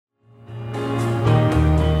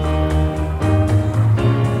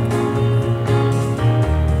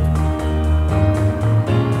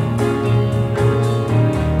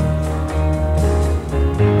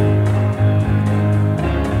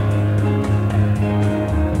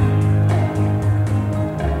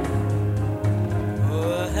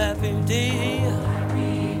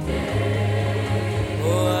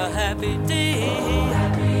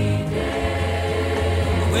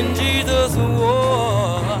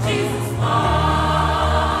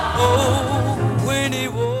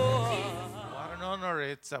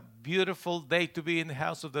It's a beautiful day to be in the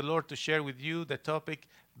house of the Lord to share with you the topic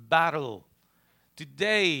battle.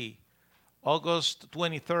 Today, August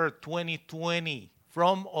 23rd, 2020,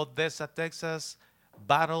 from Odessa, Texas,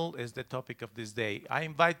 battle is the topic of this day. I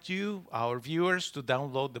invite you, our viewers, to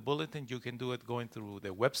download the bulletin. You can do it going through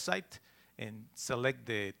the website and select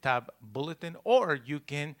the tab bulletin, or you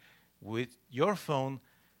can, with your phone,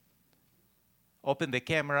 open the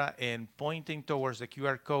camera and pointing towards the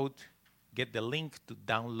QR code, get the link to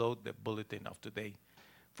download the bulletin of today.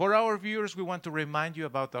 For our viewers, we want to remind you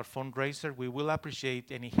about our fundraiser. We will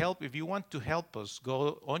appreciate any help. If you want to help us,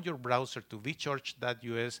 go on your browser to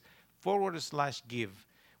vchurch.us/give.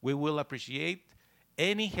 We will appreciate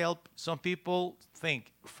any help. Some people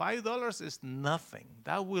think $5 is nothing.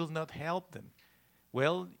 That will not help them.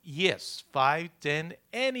 Well, yes, 5, 10,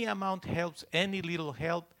 any amount helps, any little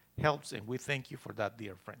help helps, and we thank you for that,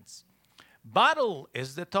 dear friends. Battle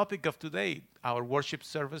is the topic of today, our worship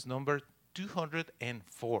service number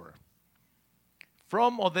 204.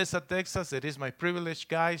 From Odessa, Texas, it is my privilege,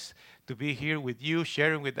 guys, to be here with you,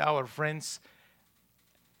 sharing with our friends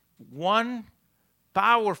one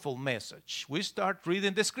powerful message. We start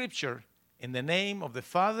reading the scripture in the name of the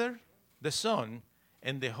Father, the Son,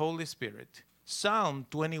 and the Holy Spirit. Psalm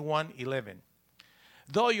 21:11.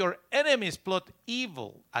 Though your enemies plot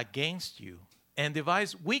evil against you and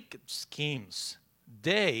devise wicked schemes,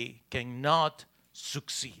 they cannot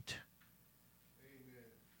succeed. Amen.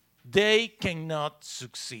 They cannot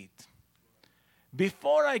succeed.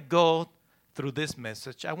 Before I go through this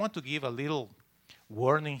message, I want to give a little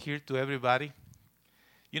warning here to everybody.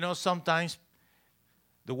 You know, sometimes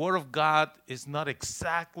the Word of God is not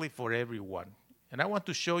exactly for everyone. And I want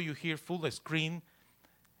to show you here full screen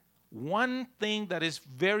one thing that is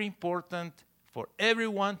very important for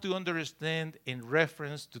everyone to understand in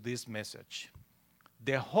reference to this message.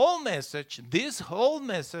 The whole message, this whole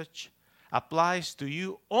message, applies to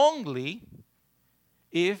you only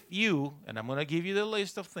if you, and I'm going to give you the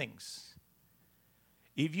list of things,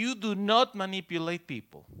 if you do not manipulate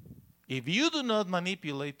people. If you do not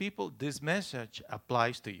manipulate people, this message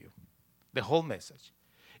applies to you, the whole message.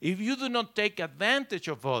 If you do not take advantage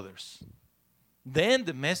of others, then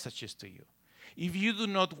the message is to you. If you do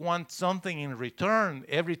not want something in return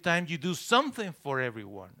every time you do something for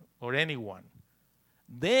everyone or anyone,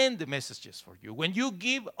 then the message is for you. When you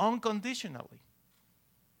give unconditionally,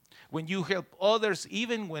 when you help others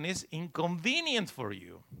even when it's inconvenient for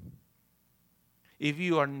you, if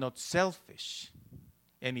you are not selfish,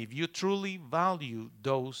 and if you truly value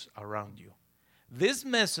those around you, this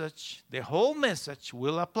message, the whole message,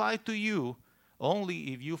 will apply to you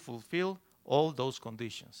only if you fulfill all those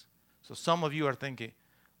conditions. So some of you are thinking,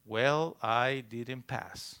 well, I didn't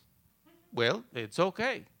pass. Well, it's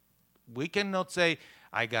okay. We cannot say,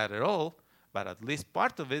 I got it all, but at least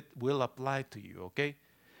part of it will apply to you, okay?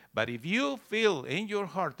 But if you feel in your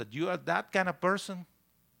heart that you are that kind of person,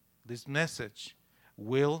 this message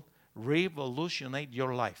will revolutionize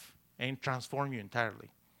your life and transform you entirely.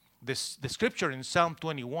 The scripture in Psalm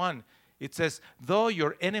 21, it says, though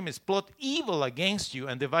your enemies plot evil against you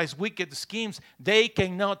and devise wicked schemes, they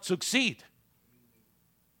cannot succeed.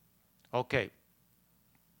 Okay.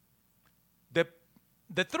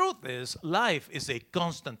 The truth is, life is a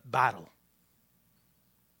constant battle.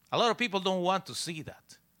 A lot of people don't want to see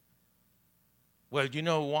that. Well, you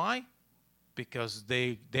know why? Because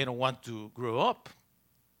they don't want to grow up.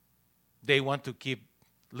 They want to keep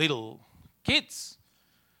little kids.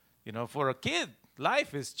 You know, for a kid,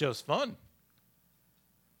 life is just fun.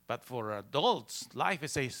 But for adults, life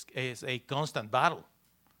is a constant battle.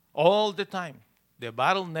 All the time. The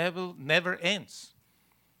battle never ends.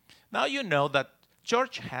 Now you know that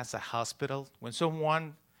church has a hospital. When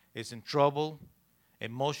someone is in trouble,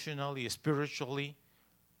 emotionally, spiritually,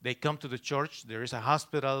 they come to the church. There is a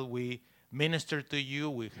hospital. We minister to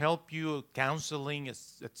you. We help you, counseling,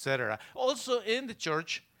 etc. Also in the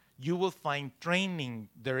church, you will find training.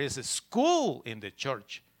 There is a school in the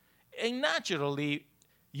church. And naturally,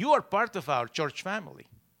 you are part of our church family.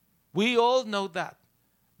 We all know that.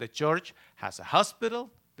 The church has a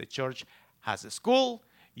hospital. The church has a school.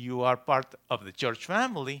 You are part of the church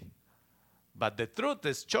family. But the truth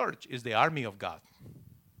is, church is the army of God.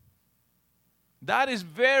 That is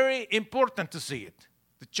very important to see it.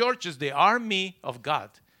 The church is the army of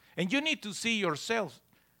God. And you need to see yourself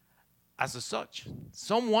as such.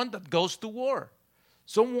 Someone that goes to war.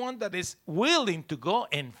 Someone that is willing to go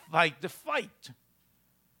and fight the fight.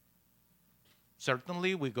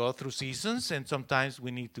 Certainly, we go through seasons, and sometimes we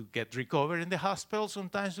need to get recovered in the hospital.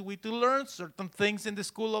 Sometimes we need to learn certain things in the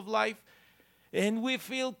school of life. And we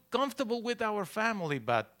feel comfortable with our family,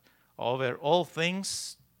 but over all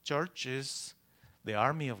things, church, is the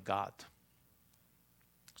army of God.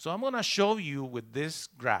 So I'm going to show you with this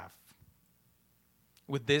graph,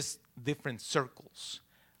 with these different circles,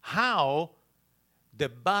 how the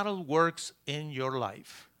battle works in your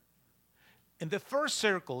life. In the first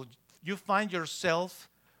circle, you find yourself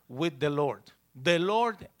with the Lord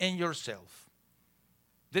and yourself.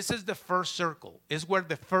 This is the first circle. It's where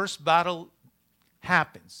the first battle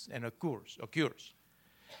happens and occurs.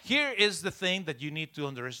 Here is the thing that you need to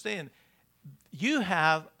understand. You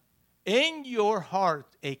have in your heart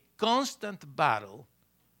a constant battle.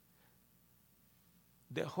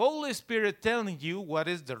 The Holy Spirit telling you what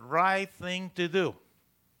is the right thing to do.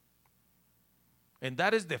 And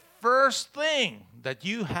that is the first thing that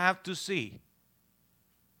you have to see.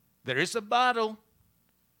 There is a battle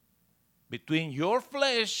between your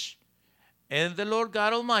flesh and the Lord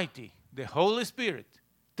God Almighty, the Holy Spirit,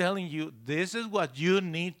 telling you this is what you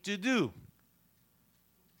need to do.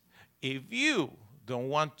 If you don't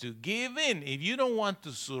want to give in, if you don't want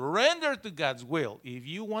to surrender to God's will, if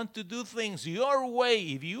you want to do things your way,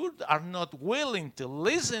 if you are not willing to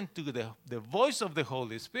listen to the voice of the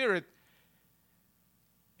Holy Spirit,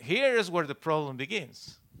 here is where the problem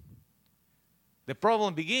begins. The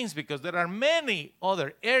problem begins because there are many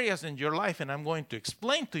other areas in your life, and I'm going to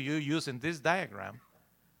explain to you using this diagram,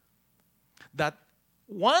 that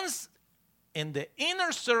once in the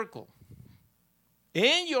inner circle,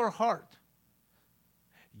 in your heart,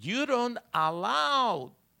 you don't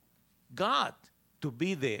allow God to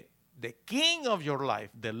be the king of your life,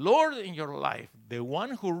 the Lord in your life, the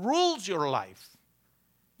one who rules your life.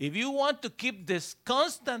 If you want to keep this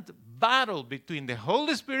constant battle between the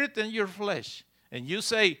Holy Spirit and your flesh, and you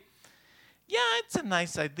say, yeah, it's a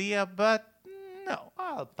nice idea, but no,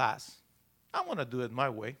 I'll pass. I'm going to do it my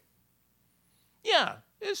way. Yeah,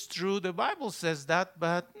 it's true, the Bible says that,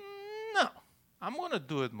 but no, I'm going to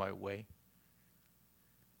do it my way.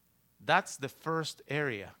 That's the first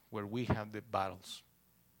area where we have the battles.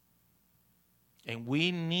 And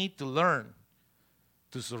we need to learn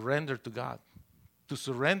to surrender to God, to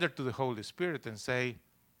surrender to the Holy Spirit and say,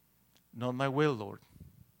 not my will, Lord,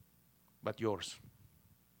 but yours.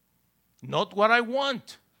 Not what I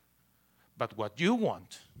want, but what you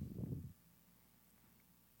want.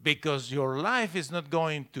 Because your life is not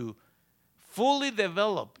going to fully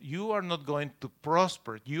develop. You are not going to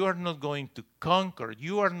prosper. You are not going to conquer.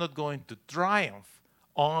 You are not going to triumph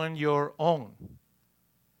on your own.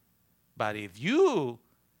 But if you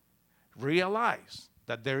realize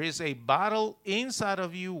that there is a battle inside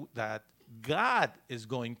of you that God is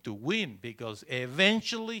going to win, because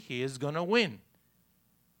eventually He is going to win.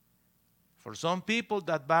 For some people,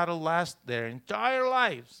 that battle lasts their entire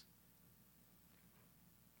lives.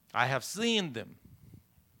 I have seen them.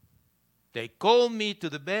 They call me to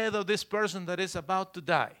the bed of this person that is about to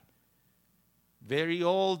die. Very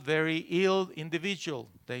old, very ill individual.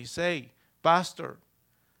 They say, Pastor,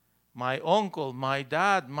 my uncle, my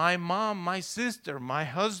dad, my mom, my sister, my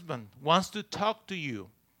husband wants to talk to you.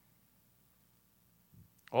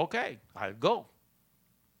 Okay, I'll go.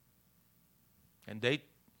 And they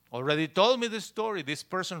already told me the story. This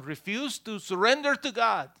person refused to surrender to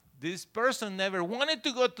God. This person never wanted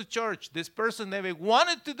to go to church. This person never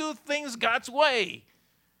wanted to do things God's way.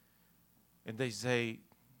 And they say,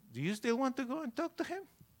 do you still want to go and talk to him?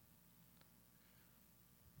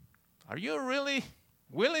 Are you really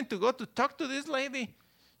willing to go to talk to this lady?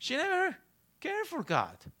 She never cared for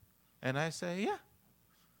God. And I say, yeah,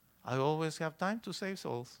 I always have time to save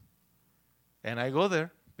souls. And I go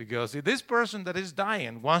there because if this person that is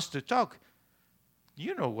dying wants to talk,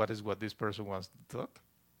 you know what this person wants to talk.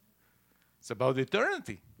 It's about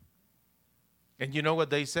eternity. And you know what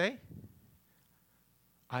they say?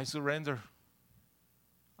 I surrender.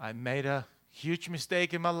 I made a huge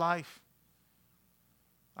mistake in my life.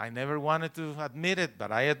 I never wanted to admit it,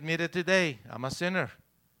 but I admit it today. I'm a sinner.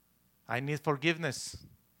 I need forgiveness.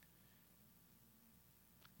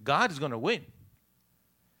 God is going to win.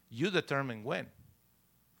 You determine when.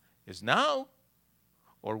 It's now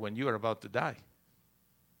or when you are about to die.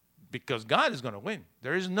 Because God is going to win.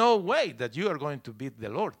 There is no way that you are going to beat the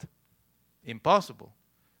Lord. Impossible.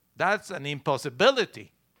 That's an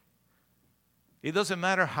impossibility. It doesn't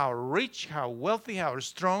matter how rich, how wealthy, how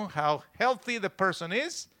strong, how healthy the person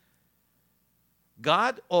is.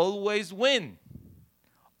 God always wins.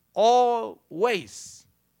 Always.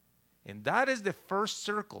 And that is the first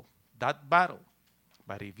circle, that battle.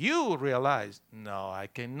 But if you realize, no, I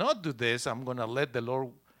cannot do this, I'm going to let the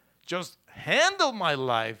Lord just handle my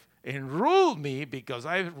life and rule me, because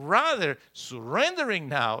I'd rather surrendering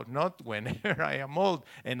now, not whenever I am old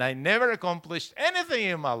and I never accomplished anything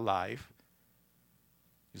in my life.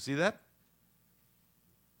 You see that?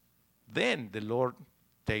 Then the Lord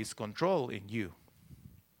takes control in you.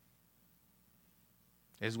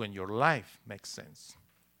 It's when your life makes sense.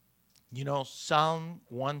 You know, Psalm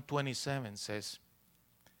 127 says,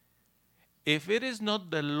 if it is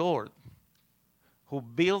not the Lord who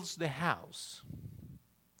builds the house,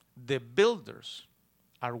 the builders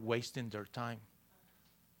are wasting their time.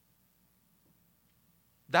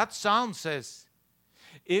 That psalm says,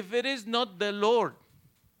 if it is not the Lord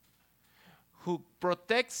who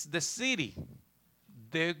protects the city,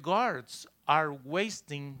 the guards are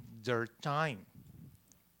wasting their time.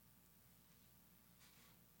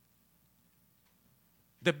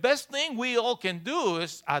 The best thing we all can do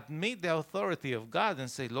is admit the authority of God and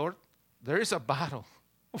say, Lord, there is a battle.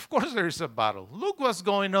 Of course there is a battle. Look what's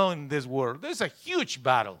going on in this world. There's a huge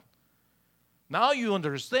battle. Now you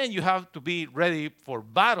understand you have to be ready for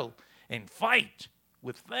battle and fight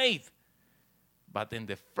with faith. But in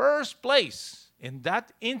the first place, in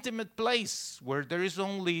that intimate place where there is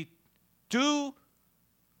only two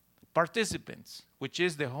participants, which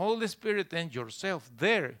is the Holy Spirit and yourself,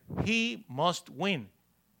 there he must win.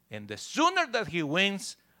 And the sooner that he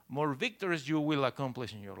wins, more victories you will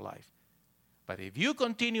accomplish in your life. But if you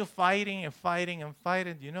continue fighting and fighting and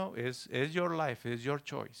fighting, you know, it's your life, it's your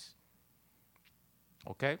choice.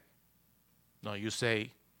 Okay? No, you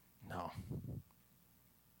say, no,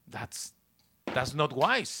 that's not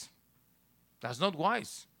wise. That's not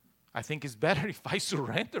wise. I think it's better if I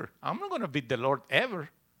surrender. I'm not going to beat the Lord ever.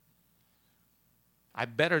 I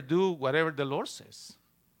better do whatever the Lord says.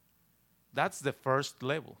 That's the first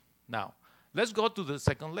level. Now, let's go to the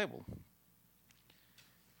second level.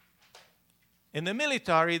 In the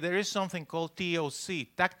military, there is something called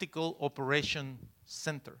TOC, Tactical Operation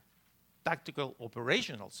Center. Tactical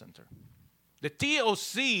Operational Center. The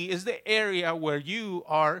TOC is the area where you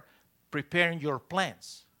are preparing your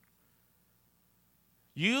plans.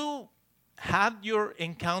 You had your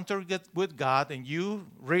encounter with God and you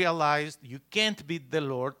realized you can't beat the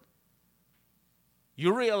Lord.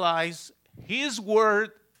 You realize His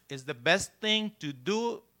word is the best thing to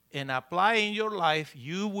do and apply in your life.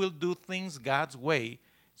 You will do things God's way.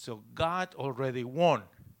 So God already won.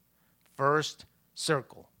 First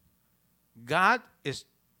circle. God is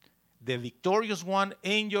the victorious one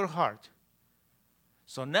in your heart.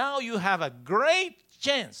 So now you have a great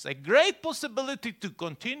chance, a great possibility to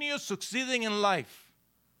continue succeeding in life.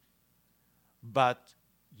 But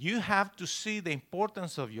you have to see the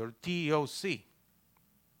importance of your TOC.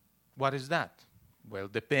 What is that? Well,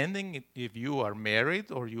 depending if you are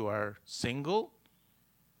married or you are single,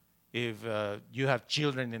 if you have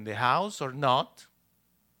children in the house or not.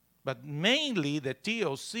 But mainly the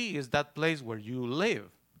TOC is that place where you live.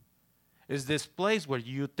 It's this place where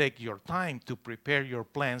you take your time to prepare your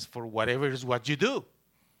plans for whatever is what you do.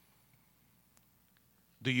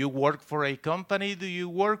 Do you work for a company? Do you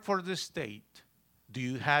work for the state? Do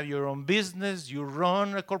you have your own business? You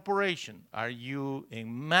run a corporation? Are you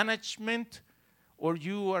in management or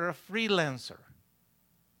you are a freelancer?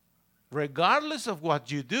 Regardless of what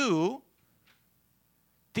you do,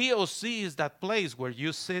 TOC is that place where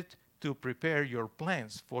you sit to prepare your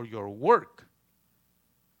plans for your work.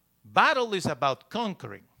 Battle is about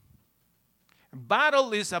conquering.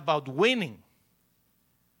 Battle is about winning.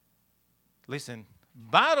 Listen,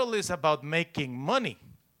 battle is about making money.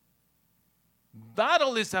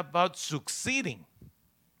 Battle is about succeeding.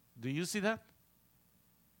 Do you see that?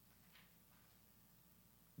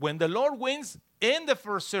 When the Lord wins in the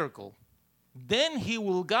first circle, then He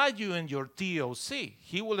will guide you in your TOC.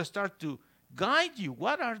 He will start to guide you.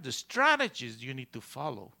 What are the strategies you need to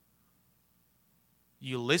follow?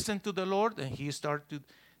 You listen to the Lord and He starts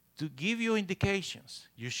to give you indications.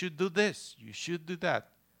 You should do this. You should do that.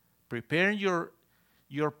 Preparing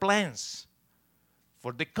your plans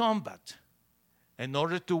for the combat in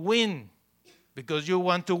order to win. Because you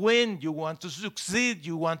want to win. You want to succeed.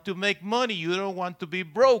 You want to make money. You don't want to be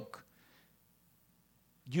broke.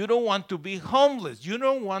 You don't want to be homeless. You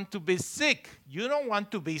don't want to be sick. You don't want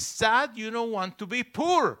to be sad. You don't want to be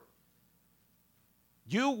poor.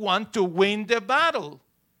 You want to win the battle.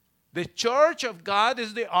 The church of God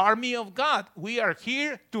is the army of God. We are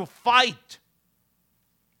here to fight.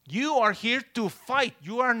 You are here to fight.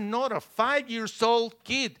 You are not a 5-year-old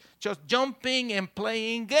kid just jumping and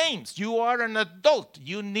playing games. You are an adult.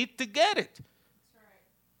 You need to get it.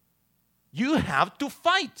 You have to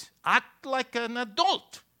fight. Act like an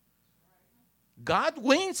adult. God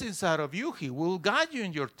wins inside of you. He will guide you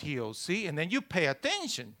in your TOC, and then you pay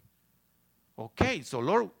attention. Okay, so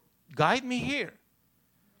Lord, guide me here.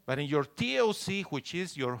 But in your TOC, which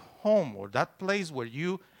is your home, or that place where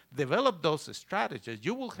you develop those strategies,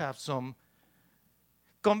 you will have some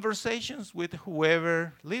conversations with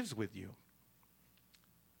whoever lives with you.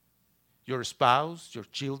 Your spouse, your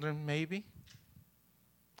children, maybe.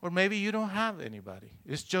 Or maybe you don't have anybody.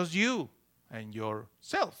 It's just you and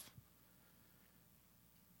yourself.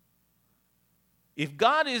 If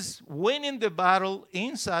God is winning the battle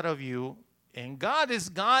inside of you and God is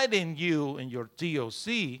guiding you in your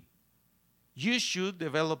TOC, you should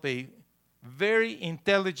develop a very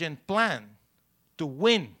intelligent plan to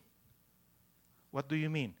win. What do you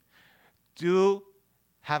mean? To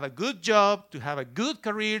have a good job, to have a good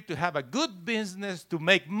career, to have a good business, to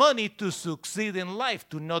make money, to succeed in life,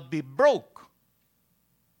 to not be broke.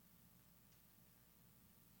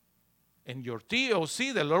 In your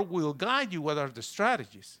TOC, the Lord will guide you what are the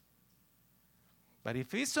strategies. But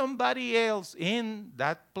if it's somebody else in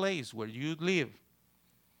that place where you live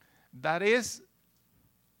that is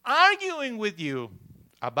arguing with you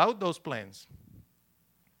about those plans,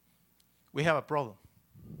 we have a problem.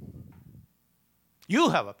 You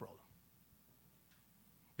have a problem.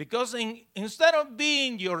 Because instead of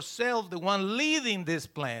being yourself the one leading this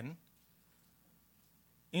plan,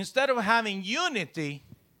 instead of having unity,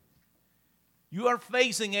 you are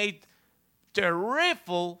facing a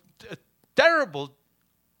terrible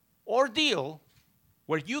ordeal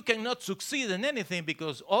where you cannot succeed in anything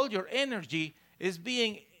because all your energy is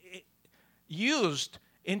being used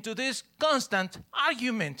into this constant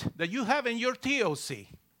argument that you have in your TOC.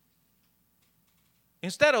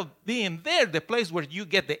 Instead of being there, the place where you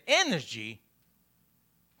get the energy,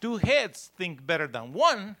 two heads think better than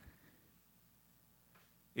one.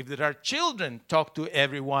 If there are children, talk to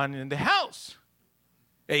everyone in the house.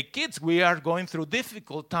 Hey, kids, we are going through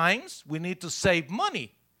difficult times. We need to save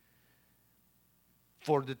money.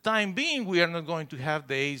 For the time being, we are not going to have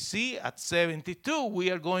the AC at 72. We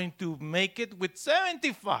are going to make it with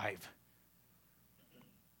 75.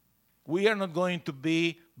 We are not going to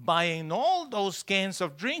be buying all those cans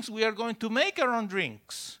of drinks. We are going to make our own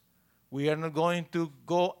drinks. We are not going to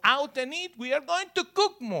go out and eat. We are going to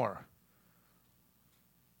cook more,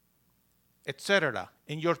 etc.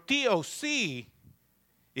 In your TOC,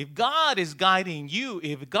 if God is guiding you,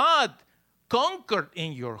 if God conquered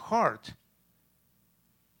in your heart,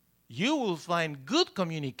 you will find good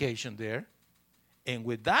communication there. And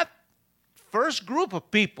with that first group of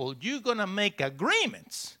people, you're going to make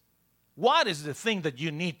agreements. What is the thing that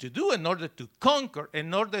you need to do in order to conquer?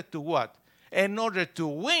 In order to what? In order to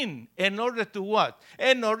win. In order to what?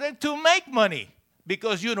 In order to make money.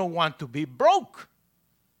 Because you don't want to be broke.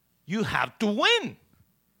 You have to win.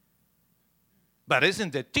 But it's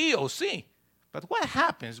in the TOC. But what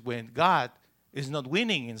happens when God is not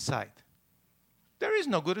winning inside? There is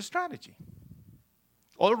no good strategy.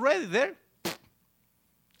 Already there,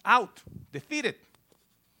 out, defeated,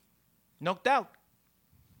 knocked out.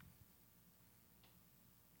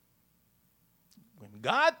 When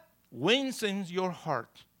God wins in your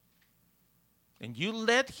heart and you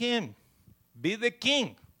let Him be the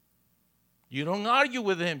king, you don't argue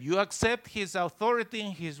with Him. You accept His authority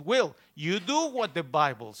and His will. You do what the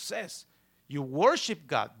Bible says. You worship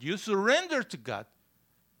God. You surrender to God.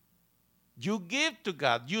 You give to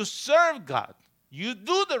God. You serve God. You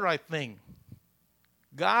do the right thing.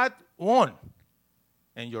 God won.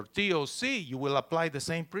 And your TOC, you will apply the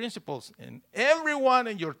same principles. And everyone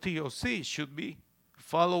in your TOC should be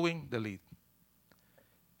following the lead.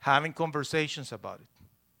 Having conversations about it.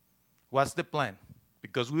 What's the plan?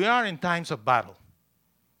 Because we are in times of battle.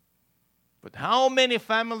 But how many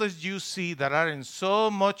families do you see that are in so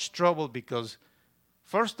much trouble because,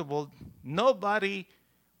 first of all, nobody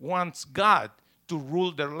wants God to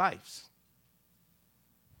rule their lives.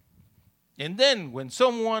 And then when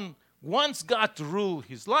someone wants God to rule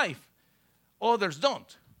his life, others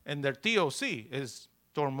don't. And their TOC is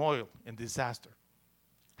turmoil and disaster.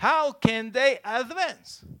 How can they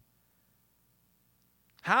advance?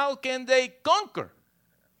 How can they conquer?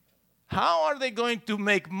 How are they going to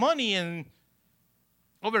make money and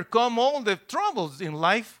overcome all the troubles in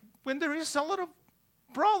life when there is a lot of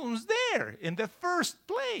problems there in the first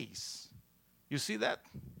place? You see that?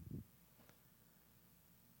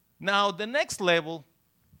 Now, the next level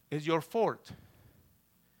is your fort.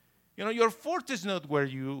 You know, your fort is not where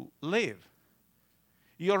you live.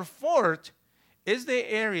 Your fort is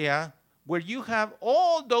the area where you have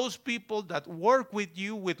all those people that work with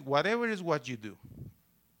you with whatever is what you do.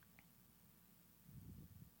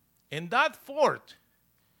 And that fort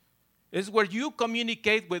is where you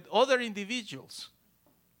communicate with other individuals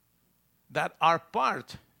that are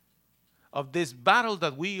part of this battle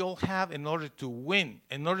that we all have in order to win,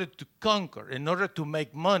 in order to conquer, in order to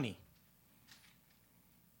make money.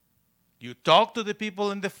 You talk to the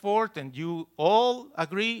people in the fort and you all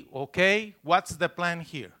agree, okay, what's the plan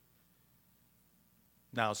here?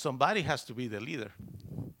 Now, somebody has to be the leader.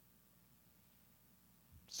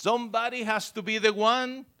 Somebody has to be the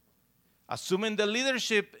one assuming the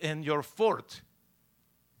leadership in your fort.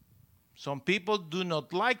 Some people do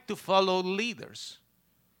not like to follow leaders.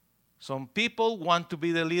 Some people want to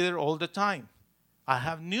be the leader all the time. I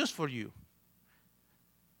have news for you.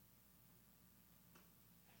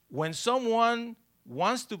 When someone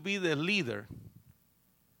wants to be the leader,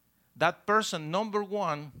 that person, number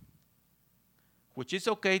one, which is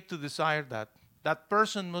okay to desire that, that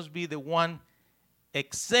person must be the one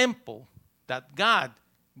example that God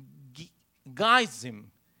guides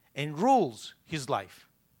him and rules his life.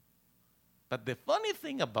 But the funny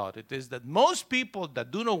thing about it is that most people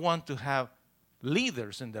that do not want to have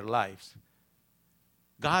leaders in their lives,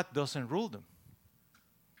 God doesn't rule them.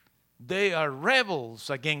 They are rebels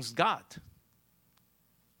against God.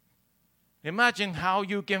 Imagine how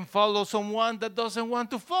you can follow someone that doesn't want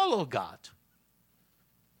to follow God.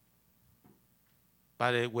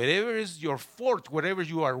 But wherever is your fort, wherever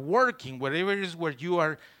you are working, wherever is where you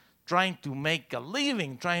are trying to make a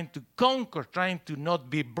living, trying to conquer, trying to not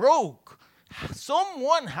be broke,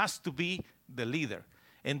 someone has to be the leader.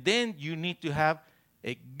 And then you need to have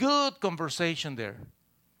a good conversation there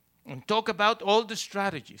and talk about all the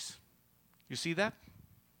strategies. You see that?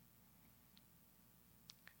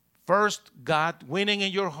 First, God winning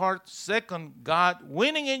in your heart. Second, God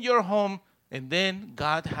winning in your home. And then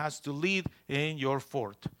God has to lead in your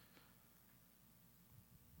fort.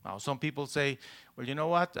 Now, some people say, well, you know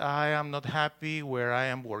what? I am not happy where I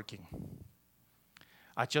am working.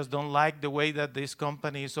 I just don't like the way that this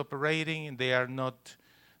company is operating and they are not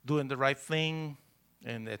doing the right thing,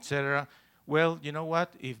 and etc. Well, you know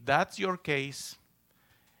what? If that's your case,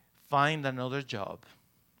 find another job,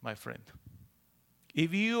 my friend.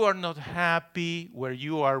 If you are not happy where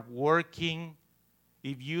you are working,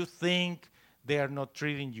 if you think they are not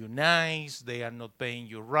treating you nice, they are not paying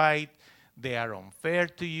you right, they are unfair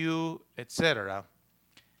to you, etc.,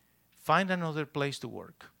 find another place to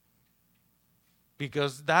work.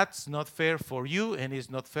 Because that's not fair for you and it's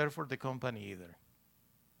not fair for the company either.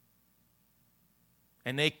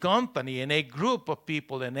 In a company, in a group of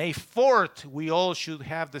people, in a fort, we all should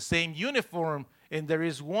have the same uniform, and there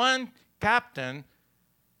is one captain,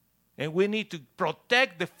 and we need to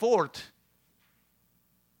protect the fort.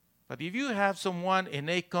 But if you have someone in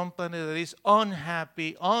a company that is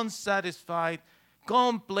unhappy, unsatisfied,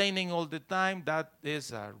 complaining all the time, that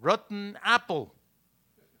is a rotten apple.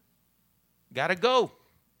 Gotta go.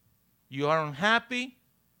 You are unhappy,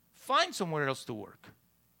 find somewhere else to work.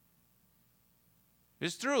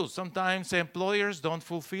 It's true, sometimes employers don't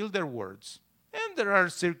fulfill their words. And there are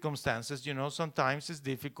circumstances, sometimes it's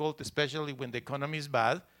difficult, especially when the economy is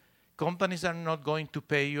bad. Companies are not going to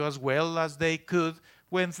pay you as well as they could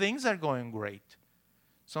when things are going great.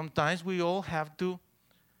 Sometimes we all have to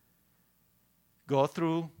go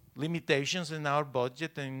through limitations in our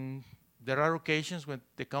budget, and there are occasions when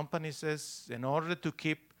the company says, in order to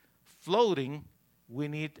keep floating, we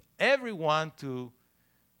need everyone to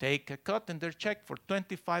take a cut in their check for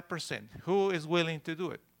 25%. Who is willing to do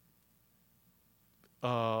it?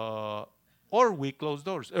 Or we close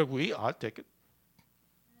doors. I'll take it.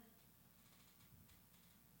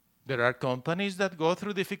 There are companies that go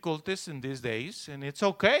through difficulties in these days, and it's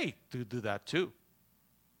okay to do that too.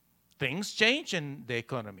 Things change in the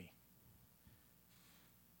economy.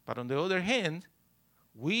 But on the other hand,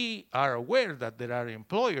 we are aware that there are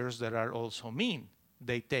employers that are also mean.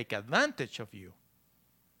 They take advantage of you.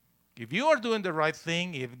 If you are doing the right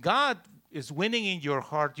thing, if God is winning in your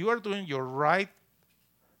heart, you are doing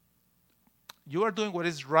what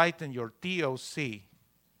is right in your TOC.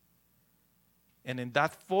 And in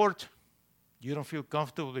that fort, you don't feel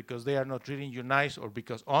comfortable because they are not treating you nice, or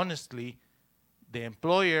because honestly, the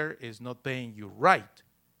employer is not paying you right.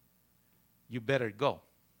 You better go.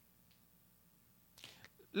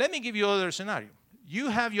 Let me give you another scenario. You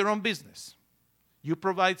have your own business. You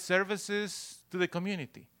provide services to the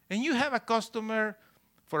community. And you have a customer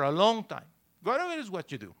for a long time. Whatever is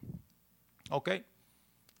what you do. Okay?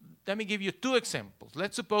 Let me give you two examples.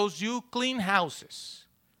 Let's suppose you clean houses.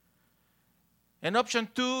 And option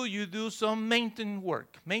two, you do some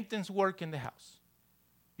maintenance work in the house.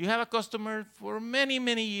 You have a customer for many,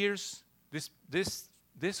 many years. These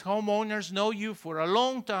homeowners know you for a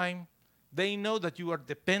long time. They know that you are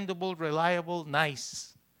dependable, reliable,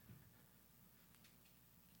 nice.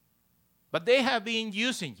 But they have been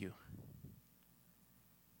using you.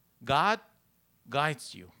 God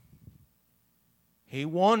guides you. He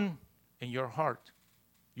won in your heart.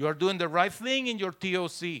 You are doing the right thing in your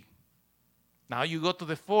TOC. Now you go to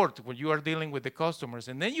the fourth when you are dealing with the customers.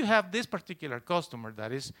 And then you have this particular customer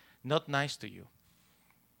that is not nice to you.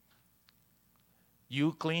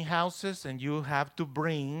 You clean houses and you have to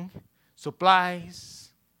bring supplies.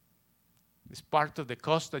 It's part of the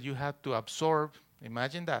cost that you have to absorb.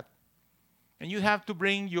 Imagine that. And you have to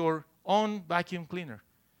bring your own vacuum cleaner.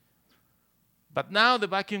 But now the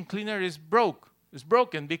vacuum cleaner is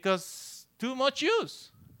broken because too much use.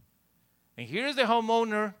 And here's the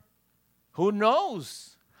homeowner who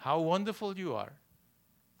knows how wonderful you are,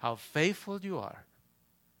 how faithful you are,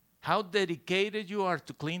 how dedicated you are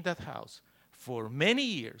to clean that house for many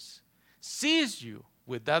years, sees you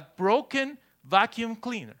with that broken vacuum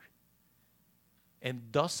cleaner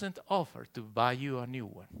and doesn't offer to buy you a new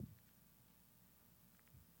one.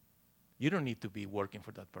 You don't need to be working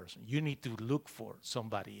for that person. You need to look for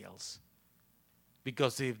somebody else.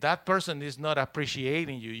 Because if that person is not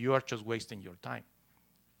appreciating you, you are just wasting your time.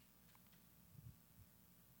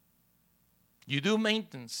 You do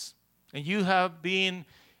maintenance, and you have been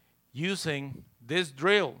using this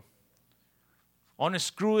drill,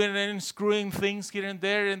 unscrewing and unscrewing things here and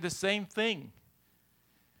there, and the same thing.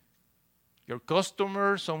 Your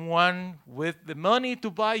customer, someone with the money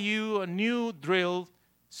to buy you a new drill,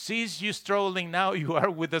 sees you strolling. Now you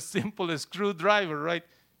are with a simple screwdriver, right?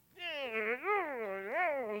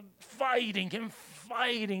 Fighting and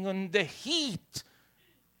fighting on the heat,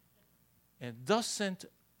 and doesn't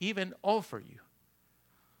even offer you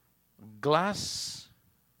a glass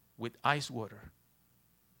with ice water.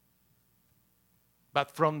 But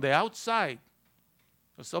from the outside,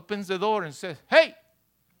 just opens the door and says, "Hey!"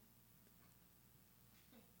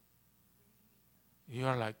 You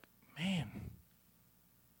are like, man,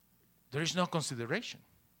 there is no consideration.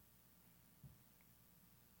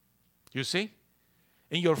 You see?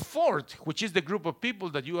 In your fourth, which is the group of people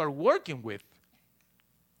that you are working with,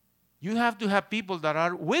 you have to have people that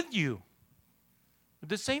are with you.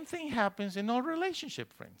 The same thing happens in all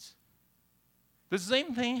relationships, friends. The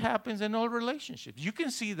same thing happens in all relationships. You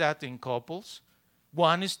can see that in couples.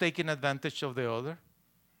 One is taking advantage of the other.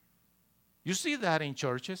 You see that in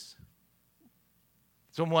churches.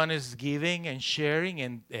 Someone is giving and sharing,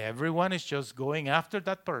 and everyone is just going after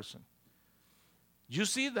that person. You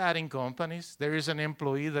see that in companies. There is an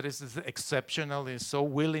employee that is exceptional, is so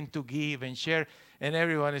willing to give and share, and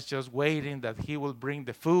everyone is just waiting that he will bring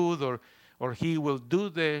the food or he will do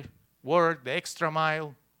the work, the extra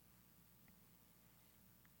mile.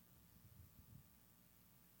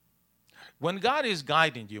 When God is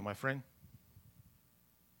guiding you, my friend,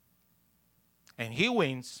 and He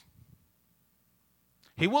wins,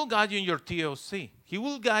 He will guide you in your TOC. He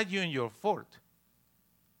will guide you in your fort.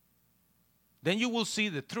 Then you will see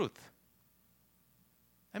the truth.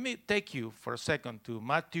 Let me take you for a second to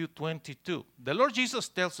Matthew 22. The Lord Jesus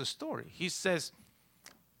tells a story. He says,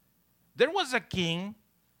 there was a king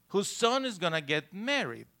whose son is going to get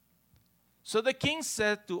married. So the king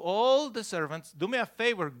said to all the servants, do me a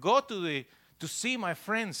favor, go to see my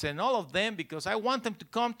friends and all of them, because I want them to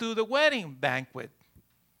come to the wedding banquet.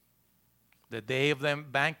 The day of the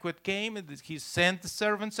banquet came, and he sent the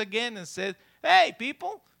servants again and said, hey,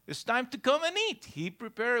 people, it's time to come and eat. He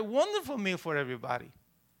prepared a wonderful meal for everybody.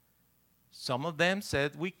 Some of them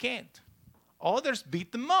said, we can't. Others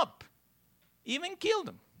beat them up, even killed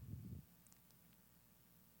them.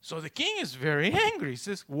 So the king is very angry. He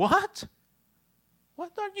says, what?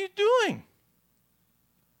 What are you doing?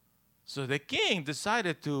 So the king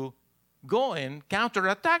decided to go and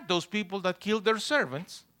counterattack those people that killed their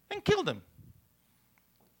servants and kill them.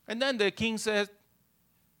 And then the king said,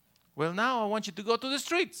 well, now I want you to go to the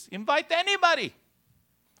streets. Invite anybody.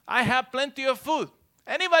 I have plenty of food.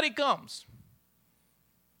 Anybody comes.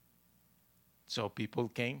 So people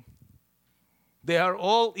came. They are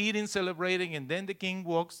all eating, celebrating, and then the king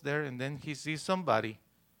walks there, and then he sees somebody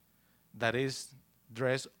that is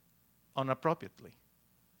dressed inappropriately.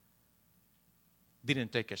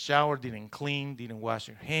 Didn't take a shower, didn't clean, didn't wash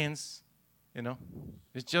your hands. You know,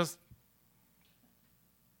 it's just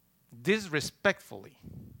disrespectfully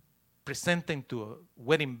presenting to a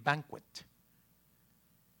wedding banquet.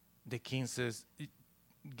 The king says,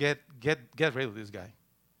 get rid of this guy.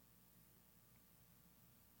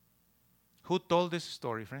 Who told this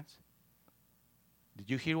story, friends? Did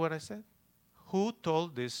you hear what I said? Who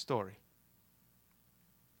told this story?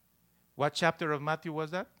 What chapter of Matthew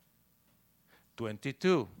was that?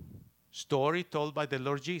 22. Story told by the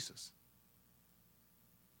Lord Jesus.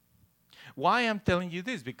 Why I'm telling you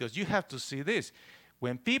this? Because you have to see this.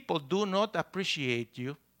 When people do not appreciate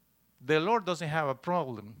you, the Lord doesn't have a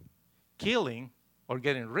problem killing or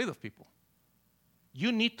getting rid of people.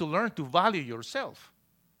 you need to learn to value yourself.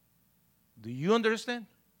 Do you understand?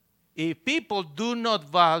 If people do not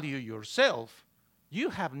value yourself, you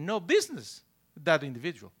have no business with that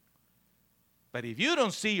individual. But if you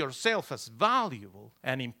don't see yourself as valuable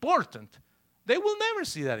and important, they will never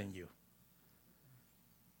see that in you.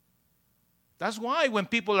 That's why when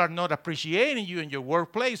people are not appreciating you in your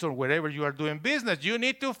workplace or wherever you are doing business, you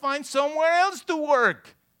need to find somewhere else to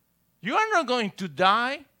work. You are not going to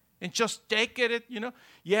die and just take it,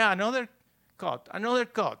 Yeah, another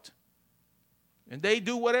cut. And they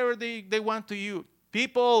do whatever they want to you.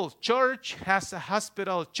 People, church has a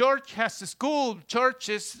hospital, church has a school, church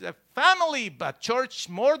is a family, but church,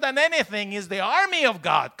 more than anything, is the army of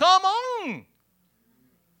God. Come on.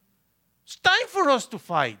 It's time for us to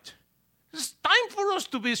fight. It's time for us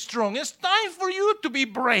to be strong. It's time for you to be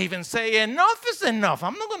brave and say, enough is enough.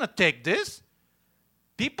 I'm not going to take this.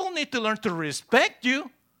 People need to learn to respect you.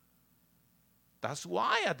 That's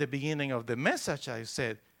why at the beginning of the message I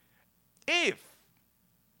said, if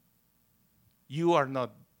you are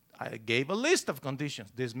not, I gave a list of conditions.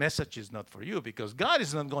 This message is not for you because God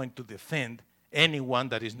is not going to defend anyone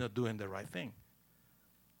that is not doing the right thing.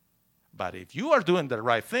 But if you are doing the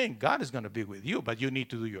right thing, God is going to be with you, but you need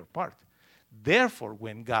to do your part. Therefore,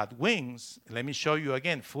 when God wins, let me show you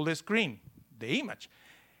again, full screen, the image.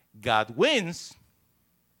 God wins.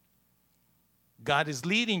 God is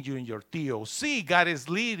leading you in your TOC. God is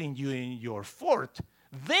leading you in your fort.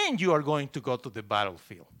 Then you are going to go to the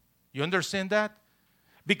battlefield. You understand that?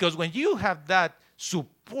 Because when you have that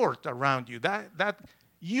support around you, that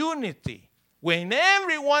unity, when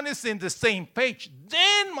everyone is in the same page,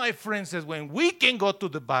 then, my friend says, when we can go to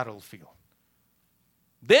the battlefield,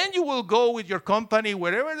 then you will go with your company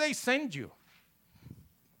wherever they send you.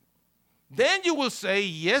 Then you will say,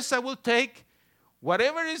 yes, I will take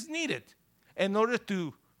whatever is needed in order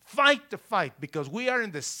to fight the fight because we are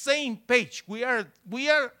in the same page. We are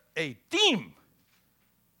a team.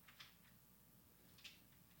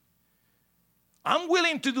 I'm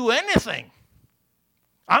willing to do anything.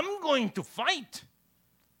 I'm going to fight.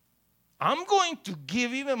 I'm going to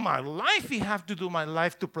give even my life if I have to do my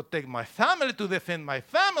life to protect my family, to defend my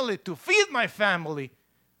family, to feed my family.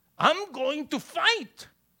 I'm going to fight.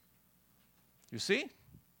 You see?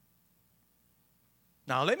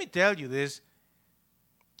 Now, let me tell you this.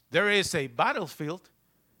 There is a battlefield,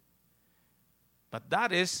 but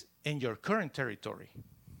that is in your current territory.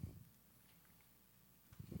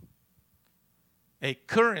 A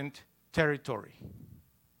current territory.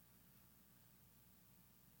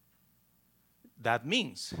 That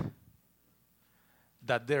means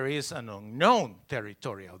that there is an unknown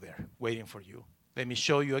territory out there waiting for you. Let me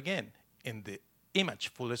show you again in the image,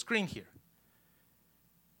 full screen here.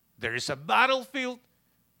 There is a battlefield,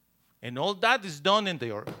 and all that is done in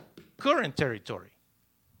your current territory.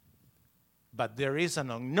 But there is an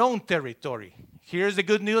unknown territory. Here's the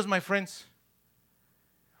good news, my friends.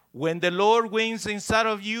 When the Lord wins inside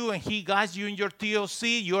of you and He guides you in your TOC,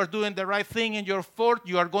 you are doing the right thing in your fort.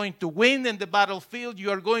 You are going to win in the battlefield.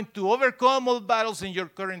 You are going to overcome all battles in your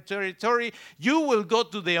current territory. You will go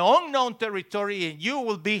to the unknown territory and you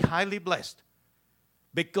will be highly blessed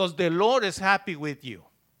because the Lord is happy with you.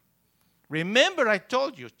 Remember, I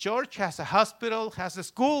told you, church has a hospital, has a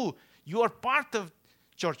school. You are part of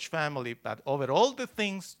church family, but over all the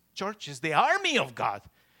things, church is the army of God.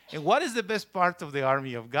 And what is the best part of the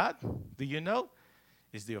army of God? Do you know?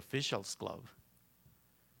 It's the officials club.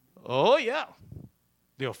 Oh, yeah.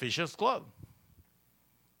 The officials club.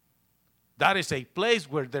 That is a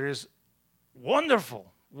place where there is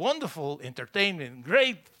wonderful, wonderful entertainment,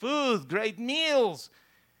 great food, great meals,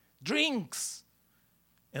 drinks,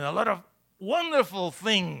 and a lot of wonderful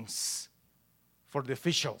things for the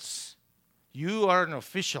officials. You are an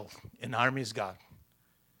official in Army's God.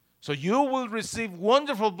 So you will receive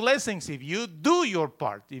wonderful blessings if you do your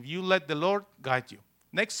part, if you let the Lord guide you.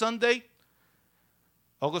 Next Sunday,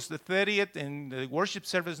 August the 30th, in the worship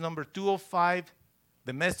service number 205,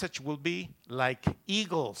 the message will be like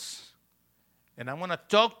eagles. And I want to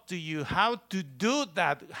talk to you how to do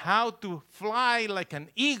that, how to fly like an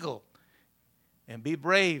eagle and be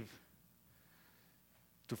brave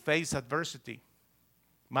to face adversity.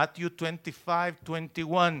 Matthew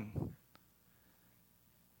 25:21.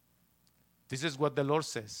 This is what the Lord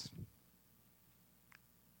says.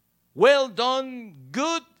 Well done,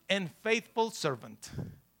 good and faithful servant.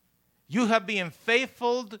 You have been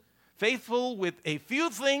faithful with a few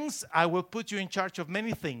things. I will put you in charge of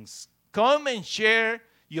many things. Come and share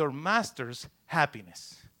your master's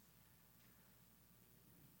happiness.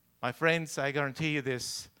 My friends, I guarantee you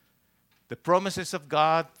this. The promises of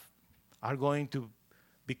God are going to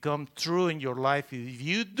become true in your life if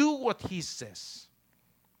you do what he says.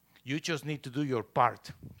 You just need to do your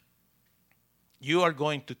part. You are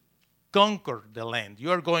going to conquer the land.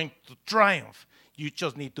 You are going to triumph. You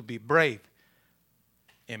just need to be brave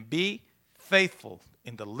and be faithful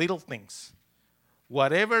in the little things.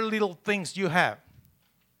 Whatever little things you have,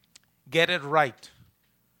 get it right.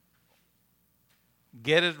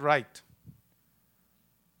 Get it right.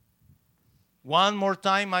 One more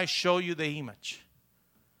time, I show you the image.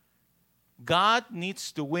 God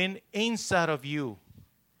needs to win inside of you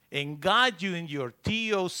and guide you in your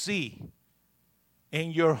TOC,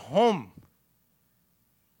 in your home.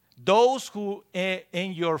 Those who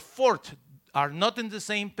in your fort are not in the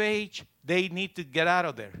same page, they need to get out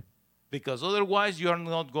of there, because otherwise you are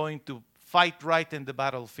not going to fight right in the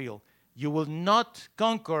battlefield. You will not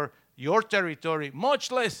conquer your territory,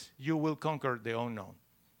 much less you will conquer the unknown.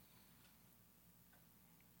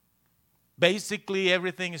 Basically,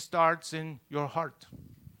 everything starts in your heart.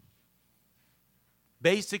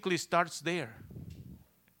 Basically starts there.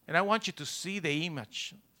 And I want you to see the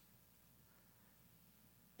image.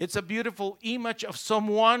 It's a beautiful image of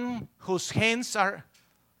someone whose hands are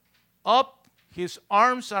up, his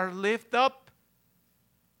arms are lifted up,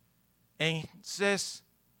 and says,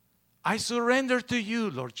 I surrender to you,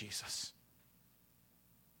 Lord Jesus.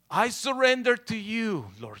 I surrender to you,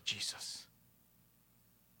 Lord Jesus.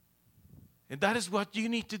 And that is what you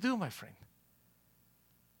need to do, my friend.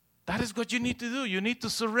 That is what you need to do. You need to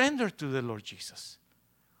surrender to the Lord Jesus.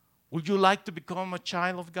 Would you like to become a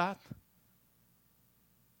child of God?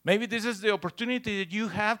 Maybe this is the opportunity that you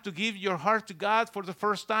have to give your heart to God for the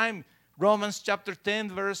first time. Romans chapter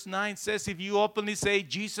 10, verse 9 says, if you openly say,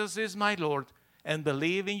 Jesus is my Lord, and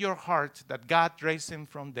believe in your heart that God raised him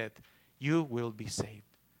from death, you will be saved.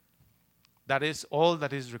 That is all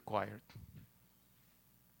that is required.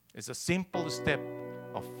 It's a simple step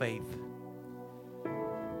of faith.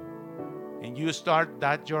 And you start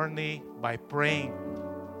that journey by praying.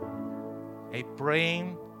 A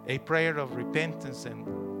prayer of repentance and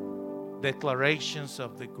declarations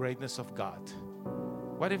of the greatness of God.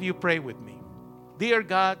 What if you pray with me? Dear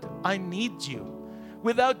God, I need you.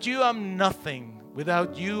 Without you, I'm nothing.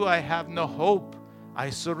 Without you, I have no hope. I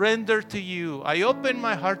surrender to you. I open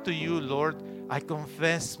my heart to you, Lord. I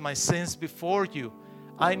confess my sins before you.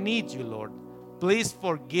 I need you, Lord. Please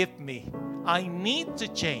forgive me. I need to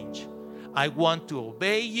change. I want to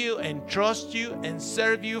obey you and trust you and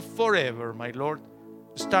serve you forever, my Lord.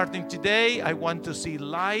 Starting today, I want to see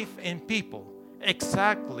life and people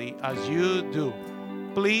exactly as you do.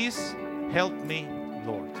 Please help me,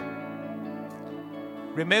 Lord.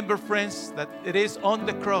 Remember, friends, that it is on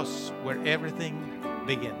the cross where everything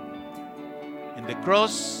began. In the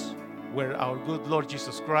cross where our good Lord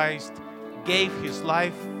Jesus Christ gave his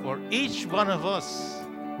life for each one of us.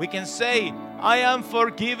 We can say, I am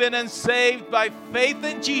forgiven and saved by faith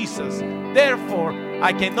in Jesus. Therefore,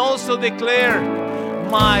 I can also declare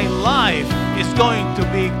my life is going to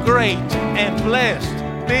be great and blessed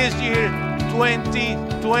this year,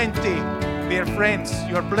 2020. Dear friends,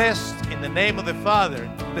 you are blessed in the name of the Father,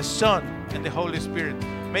 the Son, and the Holy Spirit.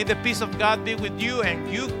 May the peace of God be with you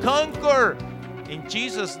and you conquer. In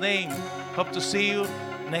Jesus' name, hope to see you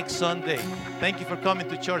next Sunday. Thank you for coming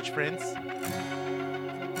to church, friends.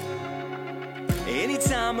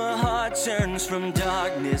 Anytime a heart turns from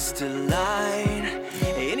darkness to light,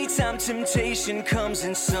 anytime temptation comes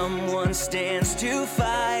and someone stands to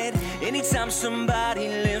fight, anytime somebody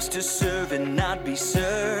lives to serve and not be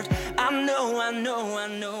served, I know.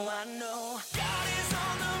 God is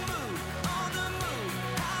on the move,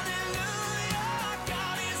 hallelujah.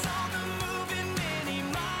 God is on the move in many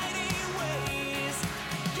mighty ways.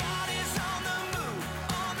 God is on the move,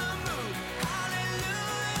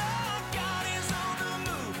 hallelujah. God is on the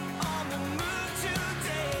move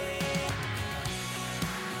today.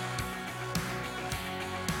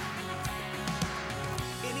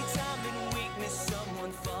 Anytime in weakness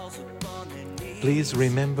someone falls upon their knees. Please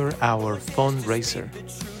remember our fundraiser,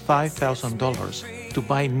 $5,000 to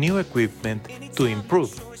buy new equipment to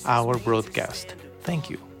improve our broadcast. Thank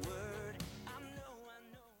you.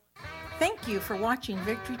 Thank you for watching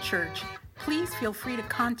Victory Church. Please feel free to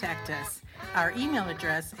contact us. Our email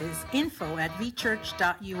address is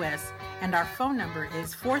info@vchurch.us and our phone number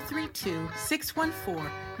is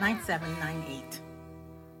 432-614-9798.